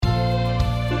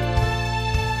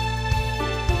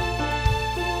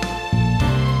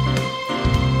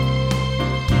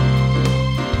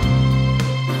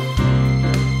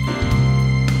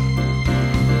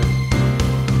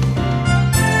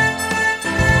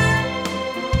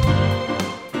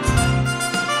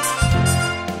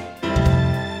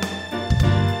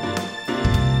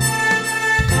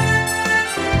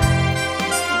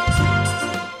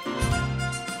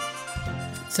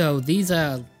So these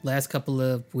last couple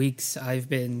of weeks, I've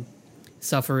been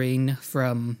suffering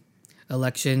from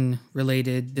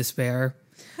election-related despair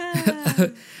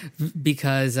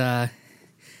because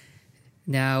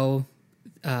now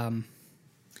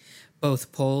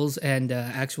both polls and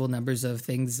actual numbers of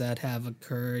things that have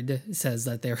occurred says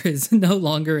that there is no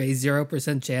longer a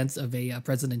 0% chance of a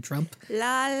President Trump.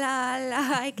 La, la,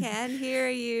 la, I can't hear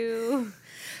you.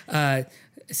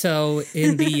 So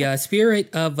in the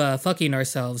spirit of fucking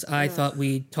ourselves, I thought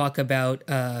we'd talk about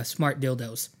smart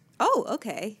dildos. Oh,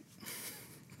 okay.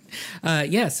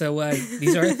 So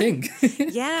these are a thing.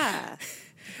 Yeah.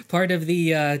 Part of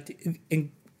the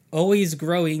always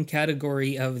growing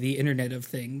category of the Internet of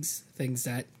Things. Things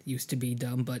that used to be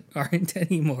dumb but aren't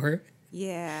anymore.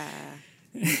 Yeah.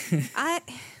 I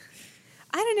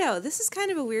don't know. This is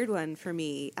kind of a weird one for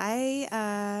me.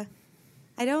 I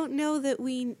don't know that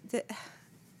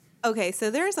okay, so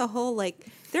there's a whole,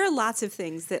 there are lots of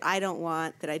things that I don't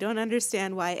want, that I don't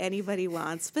understand why anybody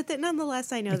wants, but that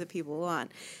nonetheless I know that people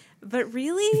want. But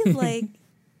really,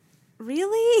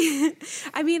 really?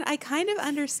 I mean, I kind of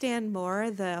understand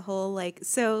more the whole,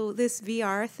 so this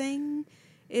VR thing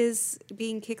is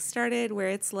being kickstarted where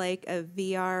it's like a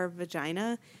VR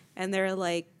vagina, and they're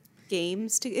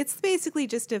games it's basically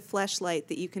just a fleshlight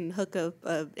that you can hook a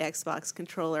Xbox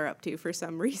controller up to for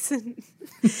some reason.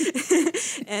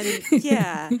 And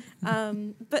yeah,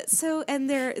 but so and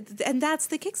that's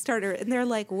the Kickstarter, and they're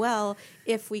like, well,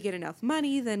 if we get enough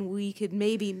money, then we could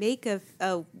maybe make a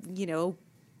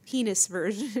penis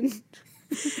version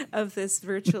of this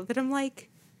virtual. But I'm like,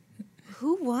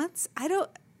 who wants? I don't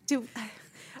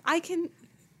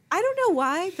know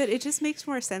why, but it just makes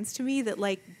more sense to me that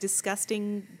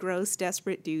disgusting, gross,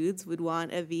 desperate dudes would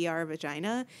want a VR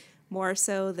vagina more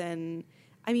so than,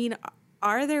 I mean,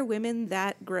 are there women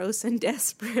that gross and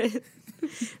desperate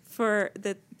for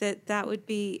that would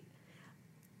be?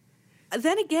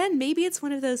 Then again, maybe it's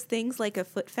one of those things like a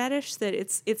foot fetish that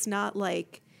it's not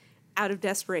out of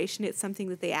desperation. It's something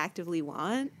that they actively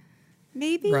want.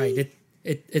 Maybe. Right.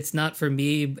 It's not for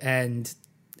me, and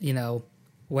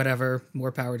whatever,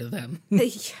 more power to them. I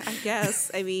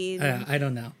guess. I mean, I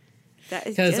don't know.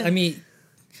 Because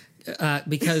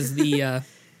because the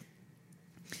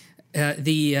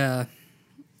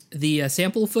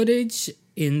sample footage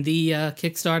in the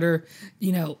Kickstarter,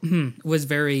 was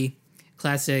very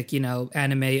classic,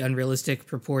 anime unrealistic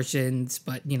proportions,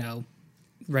 but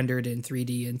rendered in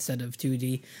 3D instead of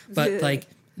 2D. But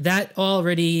that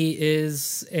already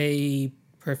is a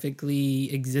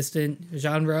perfectly existent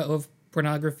genre of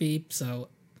pornography, so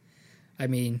I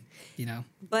mean,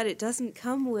 but it doesn't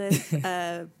come with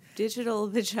a digital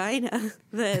vagina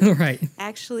that right.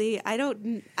 Actually I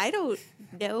don't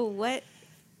know what,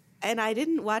 and I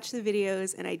didn't watch the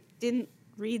videos and I didn't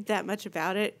read that much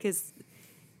about it because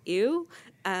ew.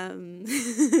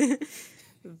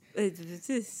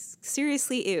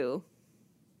 Seriously ew.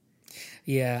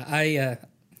 Yeah,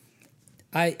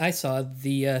 I saw it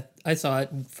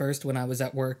first when I was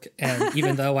at work, and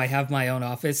even though I have my own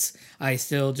office, I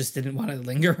still just didn't want to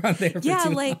linger on there for too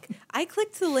long. I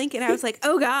clicked the link and I was like,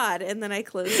 oh God, and then I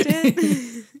closed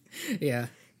it. Yeah.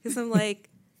 Because I'm like,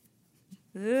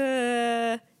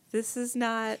 this is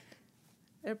not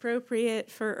appropriate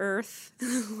for Earth.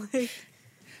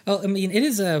 Well, I mean, it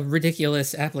is a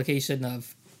ridiculous application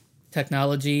of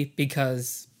technology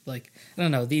because, I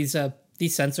don't know, these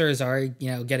sensors are,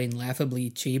 getting laughably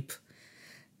cheap.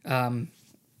 And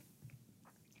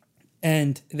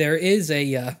there is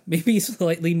a maybe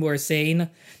slightly more sane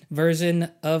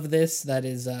version of this that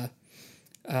is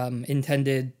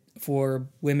intended for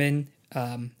women,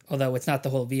 although it's not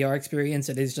the whole VR experience.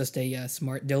 It is just a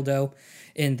smart dildo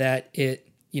in that it,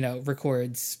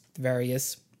 records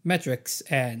various metrics,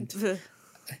 and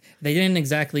they didn't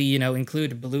exactly,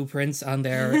 include blueprints on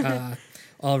their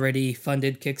already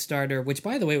funded Kickstarter, which,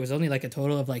 by the way, was only a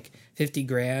total of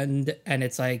 $50,000, and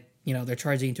it's they're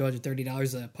charging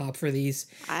 $230 a pop for these.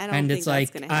 I don't think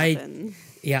that's gonna happen.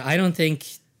 I don't think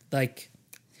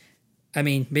I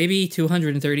mean, maybe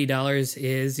 $230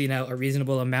 is a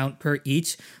reasonable amount per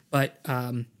each, but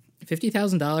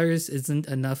 $50,000 isn't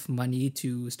enough money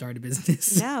to start a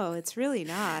business. No, it's really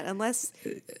not, unless,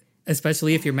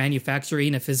 especially if you're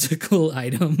manufacturing a physical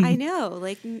item. I know,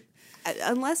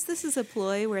 unless this is a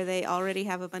ploy where they already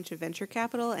have a bunch of venture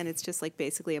capital and it's just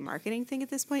basically a marketing thing at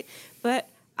this point. But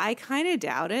I kind of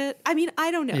doubt it. I mean,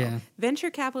 I don't know. Yeah. Venture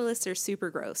capitalists are super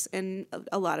gross, and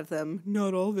a lot of them,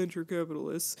 not all venture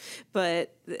capitalists,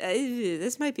 but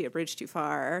this might be a bridge too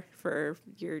far for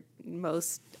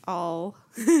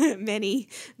many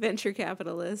venture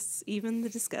capitalists, even the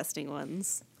disgusting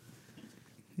ones.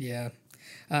 Yeah.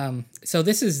 So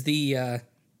this is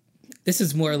this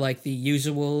is more like the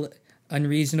usual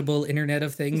unreasonable Internet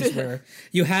of Things, where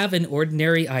you have an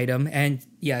ordinary item, and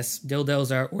yes,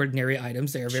 dildos are ordinary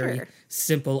items. They are very Sure.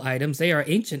 simple items. They are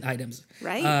ancient items.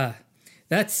 Right?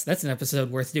 That's an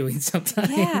episode worth doing sometime.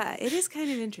 Yeah, it is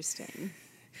kind of interesting.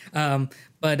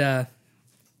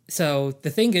 So the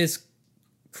thing is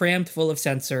crammed full of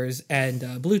sensors and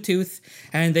Bluetooth,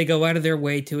 and they go out of their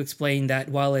way to explain that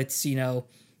while it's,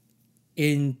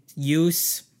 in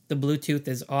use, the Bluetooth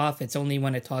is off. It's only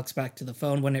when it talks back to the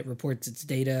phone when it reports its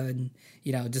data and,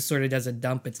 just sort of does a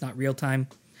dump. It's not real time.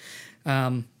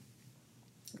 But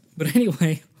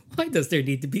anyway, why does there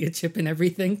need to be a chip in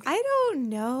everything? I don't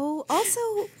know. Also,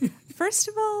 first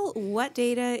of all, what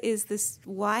data is this?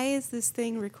 Why is this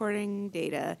thing recording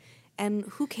data? And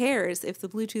who cares if the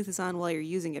Bluetooth is on while you're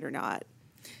using it or not?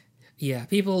 Yeah,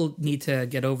 people need to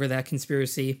get over that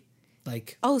conspiracy.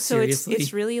 Like, Oh, so seriously.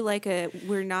 it's really like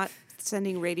we're not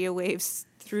sending radio waves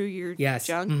through your Yes.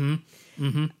 junk?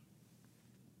 Mm-hmm.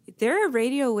 There are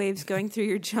radio waves going through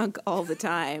your junk all the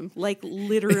time. Like,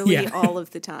 literally Yeah. all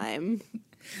of the time.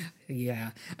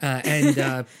 Yeah. And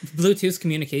Bluetooth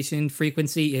communication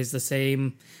frequency is the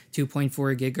same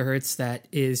 2.4 gigahertz that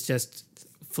is just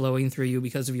flowing through you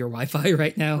because of your Wi-Fi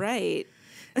right now. Right.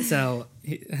 So,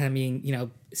 I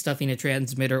mean, stuffing a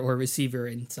transmitter or receiver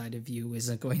inside of you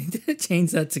isn't going to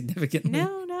change that significantly.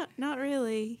 No, not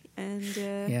really. And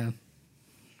Yeah.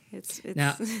 it's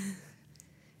Now,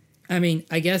 I mean,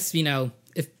 I guess,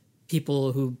 if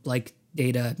people who like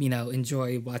data,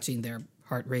 enjoy watching their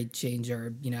heart rate change,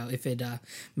 or, if it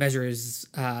measures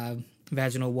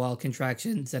vaginal wall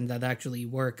contractions and that actually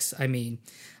works. I mean,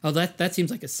 that seems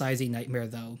like a sizing nightmare,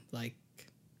 though. Like,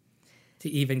 to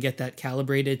even get that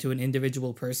calibrated to an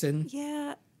individual person.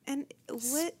 yeah. And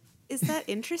what is that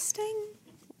interesting?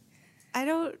 I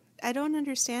don't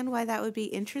understand why that would be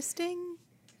interesting.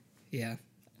 Yeah.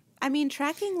 I mean,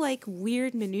 tracking like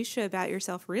weird minutia about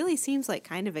yourself really seems like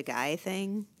kind of a guy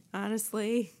thing,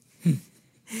 honestly.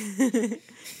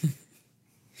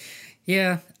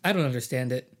 Yeah, I don't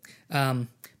understand it.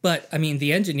 But I mean,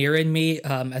 the engineer in me,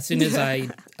 as soon as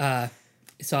I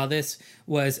saw this,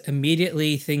 was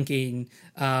immediately thinking,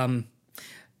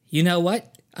 you know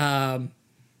what?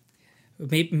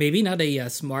 Maybe not a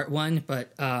smart one,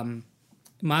 but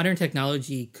modern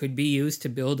technology could be used to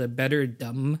build a better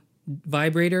dumb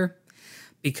vibrator,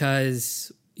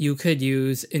 because you could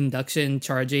use induction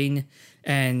charging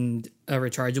and a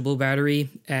rechargeable battery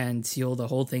and seal the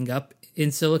whole thing up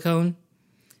in silicone,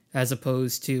 as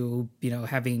opposed to,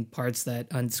 having parts that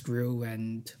unscrew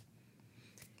and...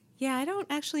 Yeah, I don't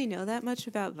actually know that much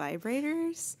about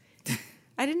vibrators.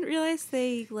 I didn't realize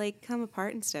they like come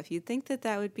apart and stuff. You'd think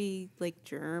that would be like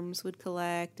germs would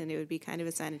collect and it would be kind of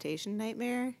a sanitation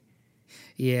nightmare.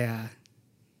 Yeah.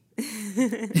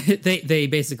 They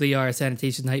basically are a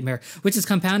sanitation nightmare, which is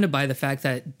compounded by the fact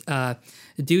that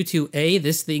due to A,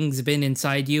 this thing's been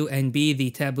inside you, and B, the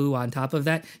taboo on top of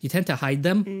that, you tend to hide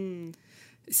them.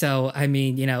 So, I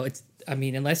mean,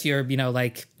 unless you're,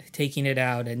 like taking it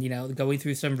out and, going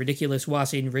through some ridiculous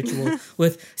washing ritual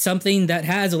with something that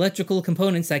has electrical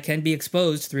components that can be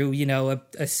exposed through,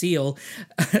 a seal.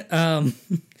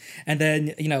 And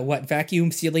then,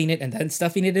 vacuum sealing it and then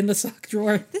stuffing it in the sock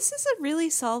drawer. This is a really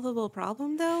solvable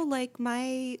problem, though. Like,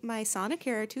 my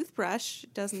Sonicare toothbrush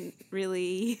doesn't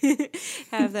really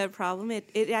have that problem.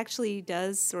 It actually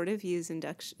does sort of use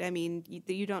induction. I mean,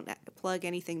 you don't plug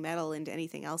anything metal into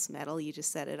anything else metal. You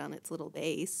just set it on its little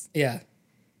base. Yeah.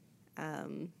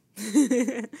 And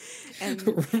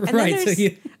Right. Then So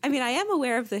I mean, I am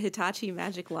aware of the Hitachi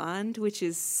Magic Wand, which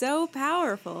is so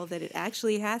powerful that it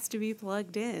actually has to be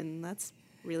plugged in. That's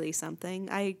really something.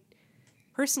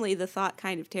 Personally, the thought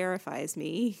kind of terrifies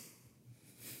me.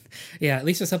 Yeah, at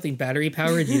least with something battery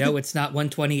powered, it's not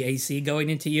 120 AC going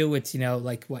into you. It's,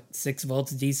 6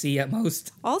 volts DC at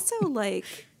most. Also,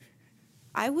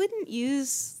 I wouldn't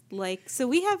use, so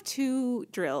we have two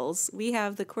drills. We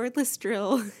have the cordless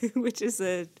drill, which is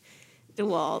a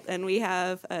DeWalt, and we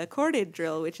have a corded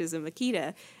drill, which is a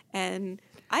Makita. And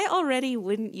I already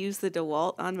wouldn't use the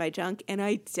DeWalt on my junk, and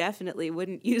I definitely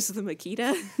wouldn't use the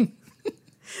Makita.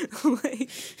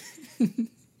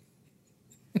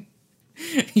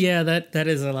 Yeah, that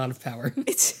is a lot of power.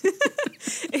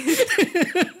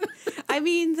 I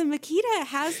mean, the Makita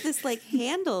has this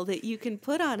handle that you can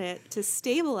put on it to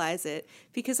stabilize it,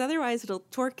 because otherwise it'll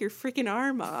torque your freaking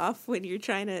arm off when you're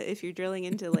if you're drilling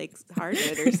into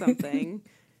hardwood or something.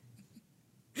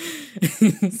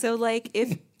 So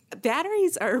if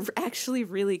batteries are actually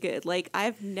really good,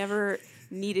 I've never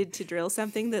needed to drill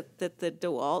something that the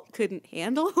DeWalt couldn't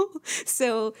handle.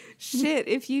 So shit,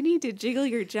 if you need to jiggle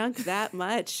your junk that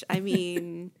much, I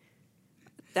mean,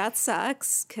 that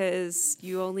sucks, because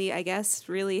you only, I guess,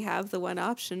 really have the one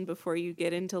option before you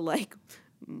get into like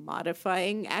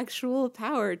modifying actual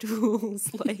power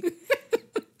tools. Like,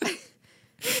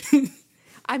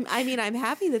 I'm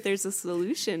happy that there's a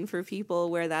solution for people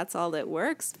where that's all that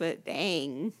works, but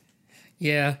dang.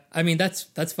 Yeah, I mean that's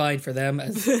fine for them,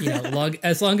 as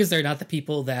as long as they're not the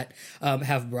people that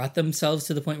have brought themselves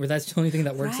to the point where that's the only thing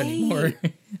that works anymore.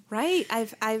 Right.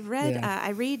 I've read I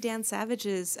read Dan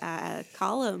Savage's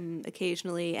column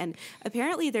occasionally, and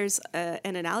apparently there's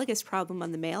an analogous problem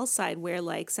on the male side where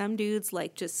like some dudes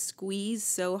like just squeeze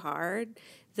so hard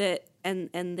that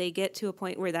and they get to a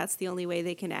point where that's the only way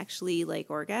they can actually like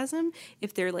orgasm,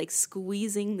 if they're like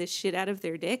squeezing the shit out of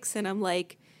their dicks. And I'm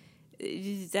like,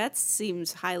 that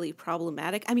seems highly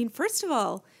problematic. I mean, first of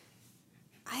all,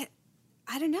 I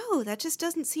don't know. That just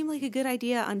doesn't seem like a good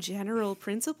idea on general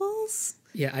principles.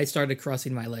 Yeah, I started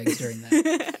crossing my legs during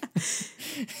that.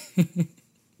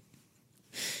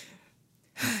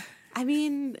 I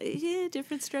mean, yeah,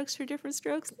 different strokes for different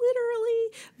strokes, literally.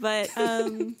 But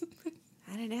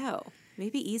I don't know.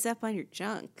 Maybe ease up on your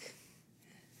junk.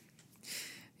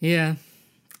 Yeah.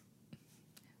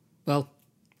 Well,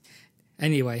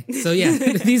 anyway, so yeah,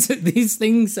 these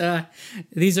things,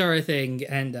 these are a thing,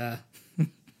 and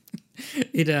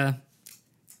it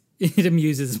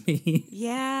amuses me.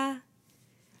 Yeah,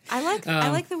 I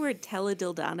like the word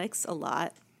teledildonics a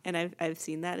lot, and I've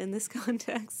seen that in this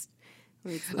context.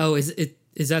 Oh, is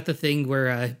that the thing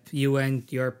where you and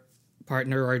your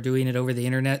partner are doing it over the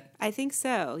internet? I think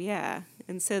so. Yeah,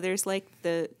 and so there's like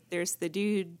there's the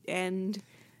dude and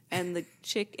the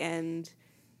chick and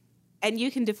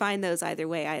you can define those either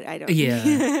way. I don't.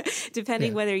 Yeah.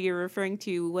 Depending whether you're referring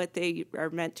to what they are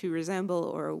meant to resemble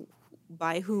or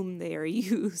by whom they are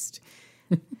used.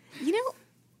 Would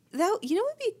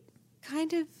be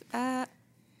kind of that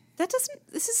doesn't.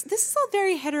 This is all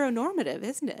very heteronormative,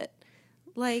 isn't it?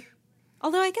 Like,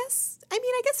 although I guess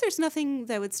there's nothing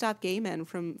that would stop gay men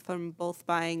from both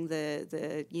buying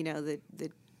the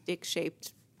dick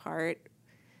shaped part,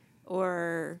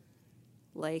 or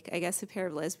like I guess a pair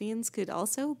of lesbians could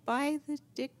also buy the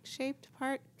dick shaped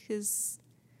part, because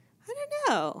I don't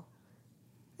know.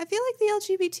 I feel like the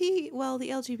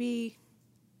LGB,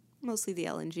 mostly the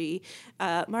LNG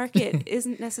market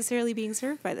isn't necessarily being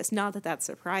served by this. Not that that's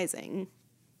surprising.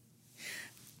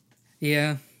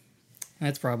 Yeah,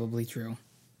 that's probably true.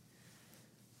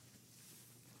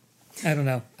 I don't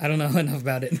know enough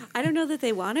about it. I don't know that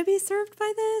they want to be served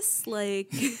by this.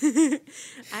 Like,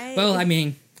 well, I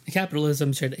mean,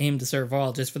 capitalism should aim to serve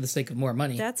all just for the sake of more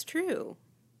money. That's true.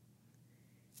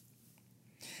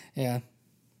 Yeah.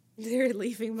 They're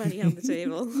leaving money on the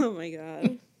table. Oh my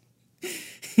god.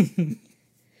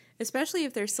 Especially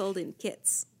if they're sold in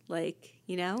kits. Like,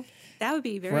 that would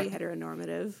be very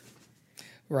heteronormative.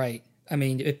 Right. I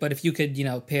mean, but if you could,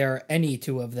 pair any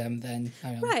two of them, then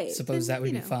I suppose that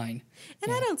would be fine.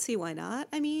 And I don't see why not.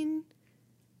 I mean,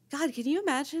 God, can you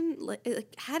imagine,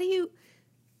 like how do you...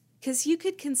 Because you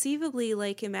could conceivably,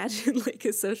 like, imagine, like,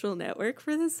 a social network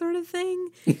for this sort of thing,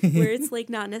 where it's, like,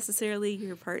 not necessarily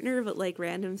your partner, but, like,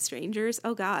 random strangers.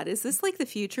 Oh, God, is this, like, the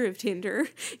future of Tinder?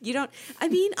 I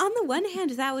mean, on the one hand,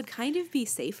 that would kind of be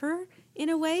safer in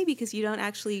a way, because you don't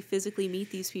actually physically meet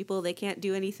these people. They can't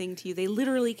do anything to you. They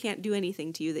literally can't do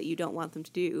anything to you that you don't want them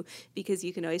to do, because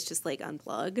you can always just, like,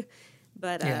 unplug.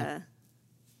 But, I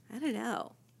don't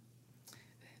know.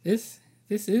 This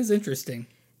is interesting.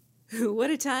 What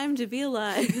a time to be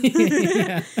alive.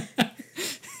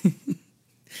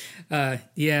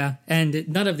 Yeah, and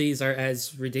none of these are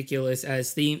as ridiculous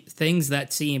as things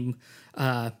that seem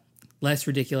less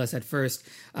ridiculous at first,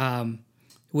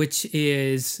 which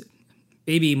is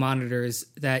baby monitors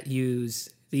that use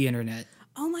the internet.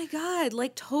 Oh my God,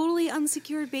 like totally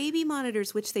unsecured baby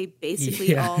monitors, which they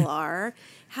basically all are.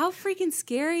 How freaking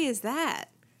scary is that?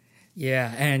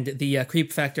 Yeah, and the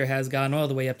creep factor has gone all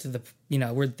the way up to the,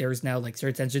 where there's now like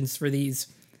search engines for these.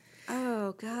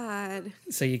 Oh, God.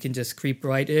 So you can just creep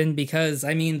right in, because,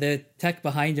 I mean, the tech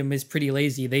behind them is pretty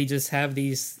lazy. They just have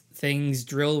these things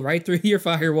drill right through your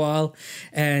firewall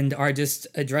and are just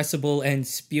addressable and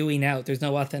spewing out. There's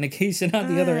no authentication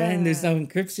on the other end. There's no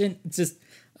encryption. It's just,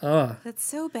 That's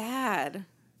so bad.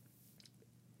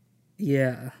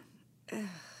 Yeah.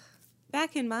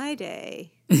 Back in my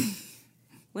day...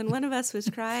 When one of us was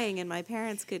crying and my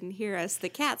parents couldn't hear us, the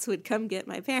cats would come get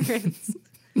my parents.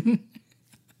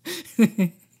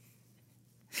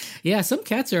 Yeah, some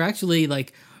cats are actually,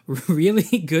 like,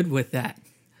 really good with that.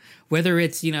 whether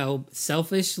it's,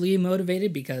 selfishly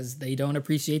motivated because they don't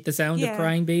appreciate the sound of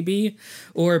crying baby,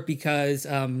 or because,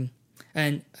 and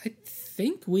I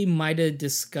think we might have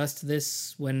discussed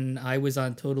this when I was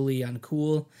on Totally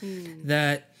Uncool,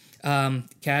 that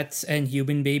cats and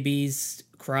human babies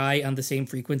cry on the same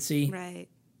frequency. Right.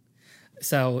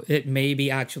 So it may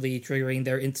be actually triggering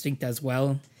their instinct as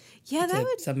well. Yeah, to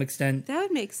some extent. That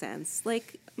would make sense.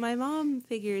 Like, my mom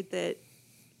figured that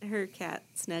her cat,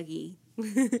 Snuggie,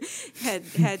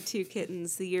 had 2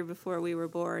 kittens the year before we were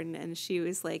born, and she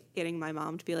was, like, getting my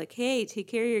mom to be like, hey, take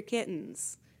care of your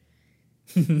kittens.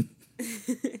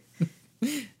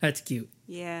 That's cute.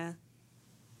 Yeah.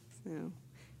 So,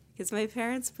 because my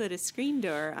parents put a screen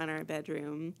door on our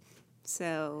bedroom,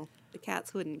 so the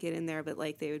cats wouldn't get in there, but,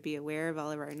 like, they would be aware of all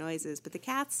of our noises. But the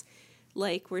cats,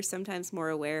 like, were sometimes more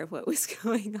aware of what was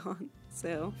going on.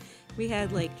 So we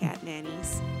had, like, cat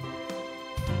nannies.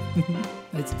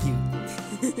 That's cute.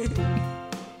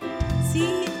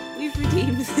 See, we've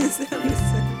redeemed this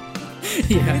episode.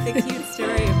 Yeah. With a cute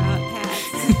story about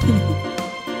cats.